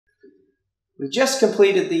We just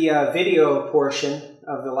completed the video portion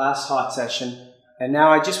of the last hot session, and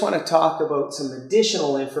now I just want to talk about some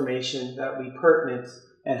additional information that will be pertinent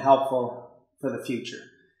and helpful for the future.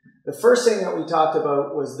 The first thing that we talked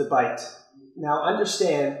about was the bite. Now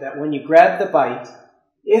understand that when you grab the bite,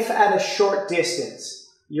 if at a short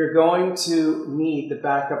distance, you're going to need the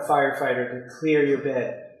backup firefighter to clear your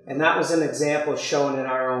bed. And that was an example shown in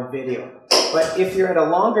our own video. But if you're at a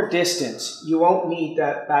longer distance, you won't need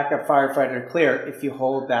that backup firefighter to clear if you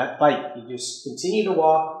hold that bite. You just continue to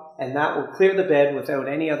walk, and that will clear the bed without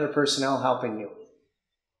any other personnel helping you.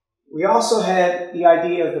 We also had the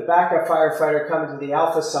idea of the backup firefighter coming to the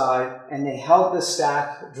alpha side, and they held the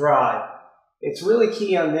stack dry. It's really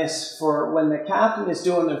key on this for when the captain is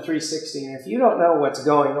doing their 360, and if you don't know what's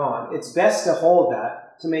going on, it's best to hold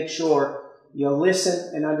that to make sure you'll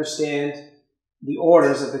listen and understand the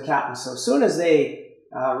orders of the captain. So as soon as they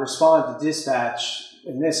respond to dispatch,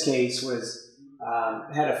 in this case was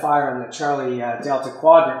had a fire on the Charlie Delta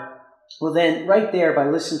Quadrant, well then right there by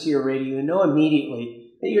listening to your radio, you know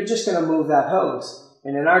immediately that you're just going to move that hose.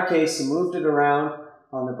 And in our case, we moved it around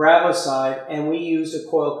on the Bravo side, and we used a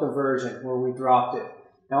coil conversion where we dropped it.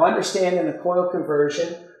 Now understand in the coil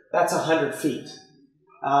conversion, that's 100 feet.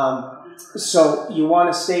 So you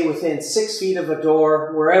want to stay within 6 feet of a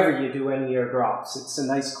door wherever you do any of your drops. It's a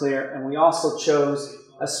nice clear, and we also chose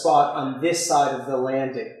a spot on this side of the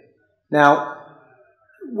landing. Now,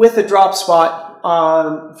 with the drop spot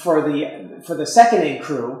for the second in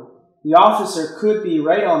crew, the officer could be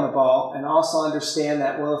right on the ball and also understand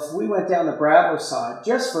that, well, if we went down the Bravo side,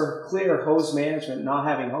 just for clear hose management, not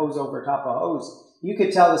having hose over top of hose, you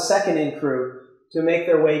could tell the second in crew to make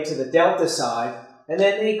their way to the Delta side, and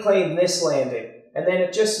then they claim this landing. And then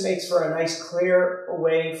it just makes for a nice clear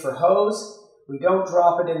way for hose. We don't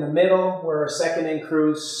drop it in the middle where a second in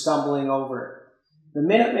crew's stumbling over it. The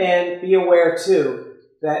Minuteman, be aware too,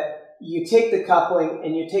 that you take the coupling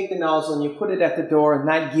and you take the nozzle and you put it at the door, and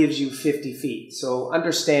that gives you 50 feet. So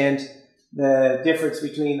understand the difference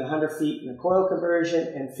between the 100 feet in the coil conversion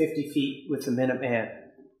and 50 feet with the Minuteman.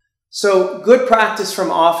 So good practice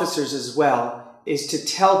from officers as well is to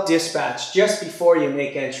tell dispatch just before you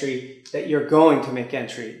make entry that you're going to make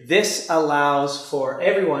entry. This allows for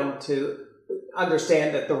everyone to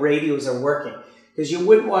understand that the radios are working, because you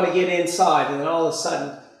wouldn't want to get inside and then all of a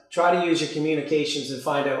sudden try to use your communications and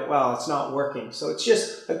find out, well, it's not working. So it's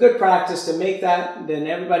just a good practice to make that, then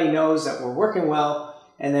everybody knows that we're working well,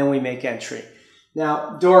 and then we make entry.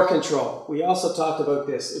 Now, door control. We also talked about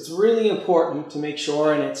this. It's really important to make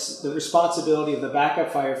sure, and it's the responsibility of the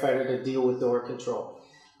backup firefighter to deal with door control.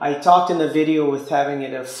 I talked in the video with having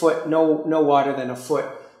it a foot, no wider than a foot.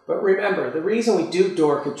 But remember, the reason we do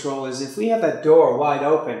door control is if we have that door wide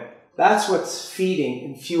open, that's what's feeding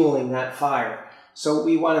and fueling that fire. So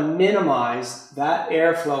we want to minimize that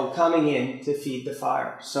airflow coming in to feed the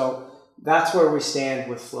fire. So that's where we stand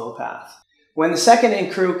with flow path. When the second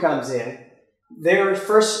in crew comes in, their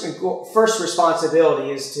first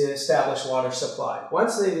responsibility is to establish water supply.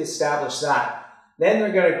 Once they've established that, then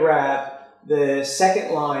they're going to grab the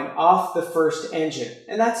second line off the first engine.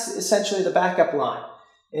 And that's essentially the backup line.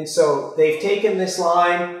 And so they've taken this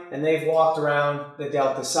line and they've walked around the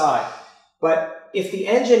Delta side. But if the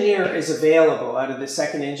engineer is available out of the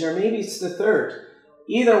second engine, or maybe it's the third,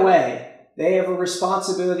 either way, they have a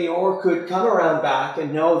responsibility or could come around back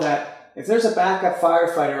and know that if there's a backup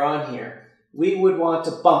firefighter on here, we would want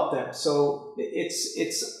to bump them. So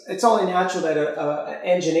it's only natural that an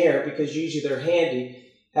engineer, because usually they're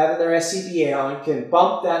handy, having their SCBA on, can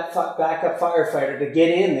bump that backup firefighter to get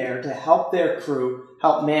in there to help their crew,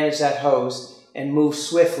 help manage that hose, and move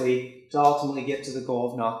swiftly to ultimately get to the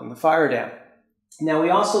goal of knocking the fire down. Now, we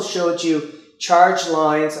also showed you charge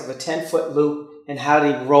lines of a 10-foot loop and how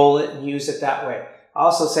to roll it and use it that way. I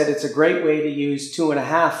also said it's a great way to use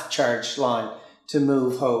 2.5 charge line to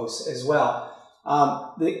move hose as well.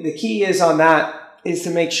 The key is on that is to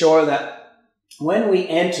make sure that when we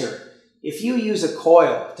enter, if you use a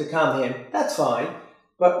coil to come in, that's fine.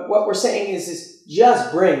 But what we're saying is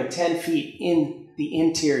just bring 10 feet in the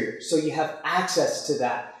interior so you have access to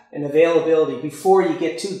that and availability before you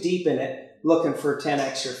get too deep in it looking for 10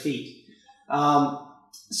 extra feet.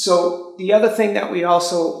 So the other thing that we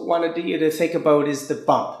also wanted you to think about is the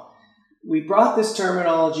bump. We brought this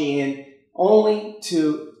terminology in only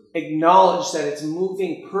to acknowledge that it's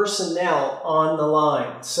moving personnel on the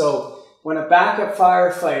line. So when a backup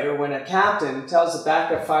firefighter, when a captain tells a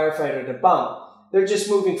backup firefighter to bump, they're just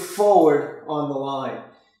moving forward on the line.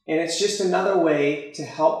 And it's just another way to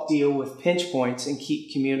help deal with pinch points and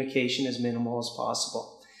keep communication as minimal as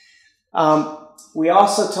possible. We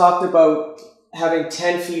also talked about having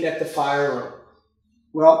 10 feet at the fire room.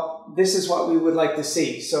 Well, this is what we would like to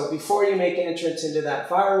see. So before you make entrance into that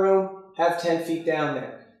fire room, have 10 feet down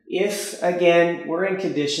there. If, again, we're in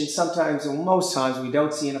conditions, sometimes, and most times, we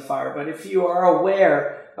don't see in a fire, but if you are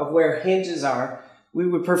aware of where hinges are, we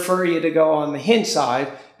would prefer you to go on the hinge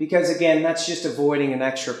side because, again, that's just avoiding an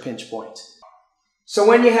extra pinch point. So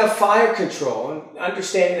when you have fire control, and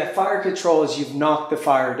understanding that fire control is you've knocked the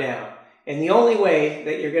fire down. And the only way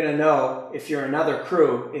that you're going to know if you're another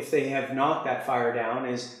crew, if they have knocked that fire down,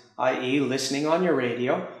 is i.e. listening on your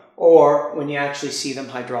radio or when you actually see them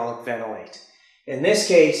hydraulic ventilate. In this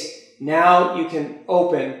case, now you can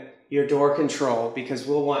open your door control because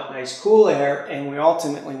we'll want nice cool air and we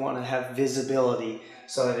ultimately want to have visibility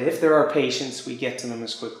so that if there are patients, we get to them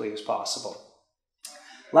as quickly as possible.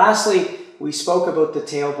 Lastly, we spoke about the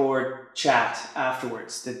tailboard chat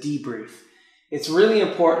afterwards, the debrief. It's really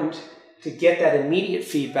important to get that immediate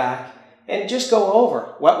feedback and just go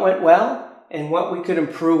over what went well and what we could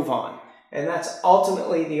improve on. And that's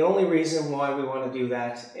ultimately the only reason why we want to do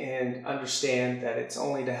that and understand that it's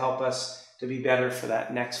only to help us to be better for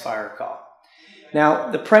that next fire call. Now,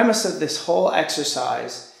 the premise of this whole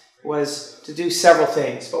exercise was to do several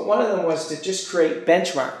things, but one of them was to just create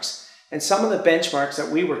benchmarks. And some of the benchmarks that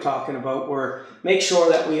we were talking about were make sure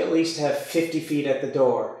that we at least have 50 feet at the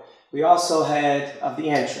door. We also had of the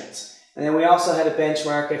entrance. And then we also had a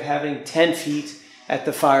benchmark of having 10 feet at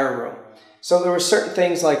the fire room. So there were certain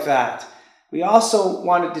things like that. We also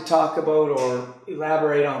wanted to talk about or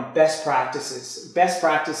elaborate on best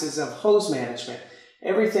practices of hose management.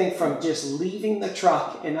 Everything from just leaving the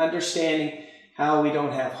truck and understanding how we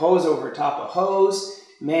don't have hose over top of hose,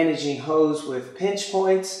 managing hose with pinch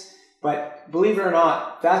points. But believe it or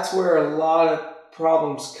not, that's where a lot of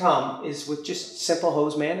problems come, is with just simple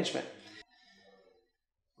hose management.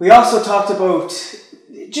 We also talked about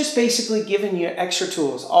just basically giving you extra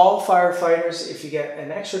tools. All firefighters, if you get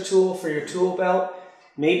an extra tool for your tool belt,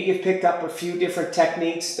 maybe you've picked up a few different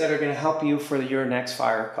techniques that are going to help you for your next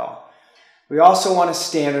fire call. We also want to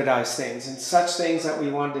standardize things, and such things that we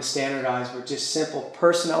wanted to standardize were just simple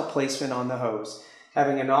personnel placement on the hose.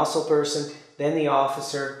 Having a nozzle person, then the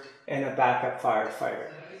officer, and a backup firefighter.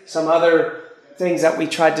 Some other things that we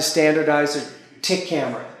tried to standardize are tick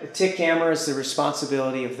camera. A tick camera is the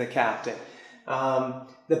responsibility of the captain.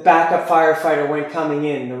 The backup firefighter, when coming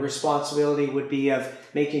in, the responsibility would be of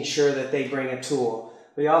making sure that they bring a tool.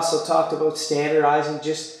 We also talked about standardizing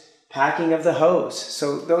just packing of the hose.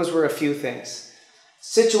 So those were a few things.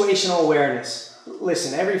 Situational awareness.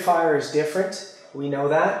 Listen, every fire is different. We know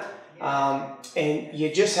that. And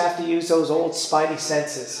you just have to use those old spidey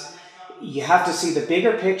senses. You have to see the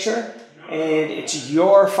bigger picture, and it's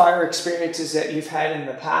your fire experiences that you've had in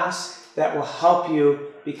the past that will help you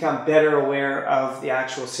become better aware of the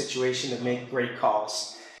actual situation to make great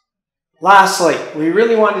calls. Lastly, we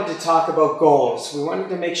really wanted to talk about goals. We wanted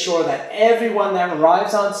to make sure that everyone that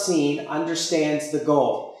arrives on scene understands the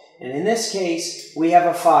goal. And in this case, we have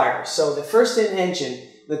a fire. So the first in engine,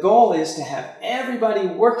 the goal is to have everybody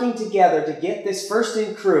working together to get this first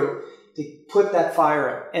in crew to put that fire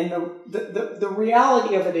out. And the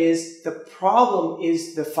reality of it is the problem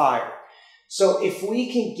is the fire. So if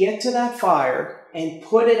we can get to that fire and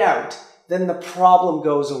put it out, then the problem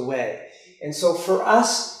goes away. And so for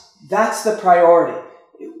us, that's the priority.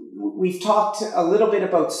 We've talked a little bit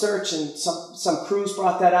about search, and some crews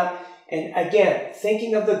brought that up. And again,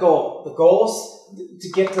 thinking of the goal is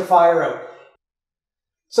to get the fire out.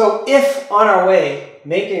 So if on our way,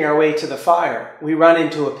 making our way to the fire, we run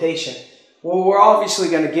into a patient, well, we're obviously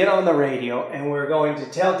going to get on the radio and we're going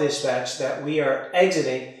to tell dispatch that we are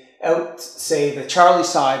exiting out, say, the Charlie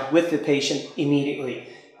side with the patient immediately.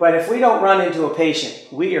 But if we don't run into a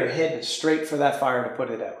patient, we are heading straight for that fire to put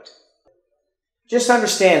it out. Just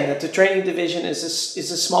understand that the training division is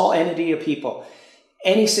a small entity of people.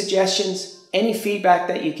 Any suggestions, any feedback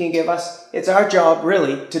that you can give us, it's our job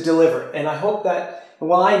really to deliver. And I hope that,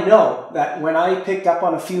 well, I know that when I picked up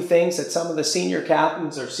on a few things that some of the senior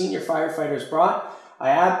captains or senior firefighters brought, I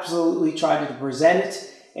absolutely tried to present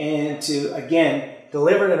it and to, again,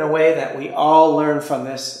 deliver it in a way that we all learn from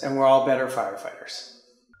this and we're all better firefighters.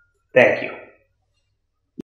 Thank you.